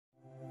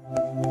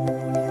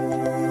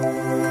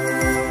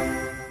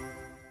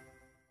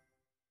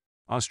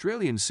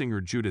Australian singer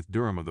Judith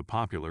Durham of the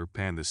popular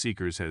band The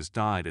Seekers has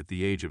died at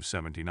the age of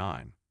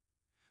 79.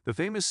 The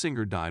famous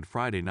singer died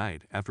Friday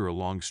night after a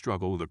long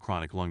struggle with a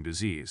chronic lung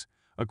disease,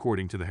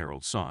 according to the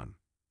Herald Sun.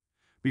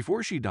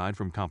 Before she died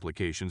from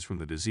complications from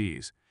the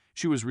disease,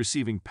 she was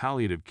receiving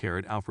palliative care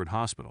at Alfred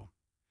Hospital.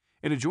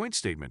 In a joint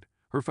statement,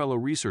 her fellow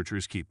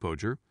researchers Keith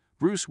Boger,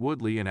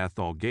 Woodley and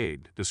Athol Gay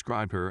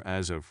described her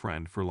as a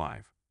friend for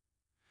life.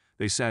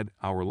 They said,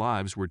 "Our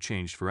lives were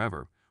changed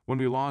forever when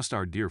we lost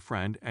our dear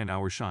friend and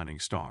our shining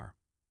star."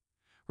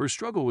 Her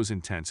struggle was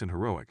intense and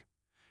heroic.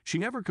 She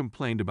never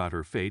complained about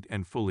her fate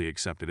and fully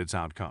accepted its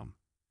outcome.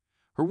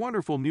 Her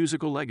wonderful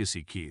musical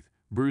legacy Keith,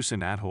 Bruce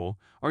and Athole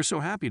are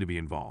so happy to be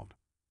involved.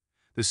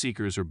 The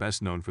Seekers are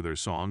best known for their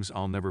songs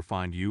I'll Never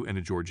Find You and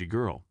A Georgie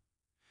Girl.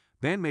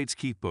 Bandmates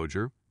Keith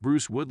Boger,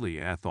 Woodley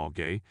and Athol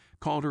Gay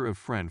called her a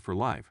friend for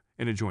life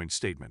in a joint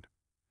statement.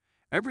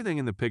 "Everything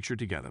in the picture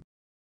together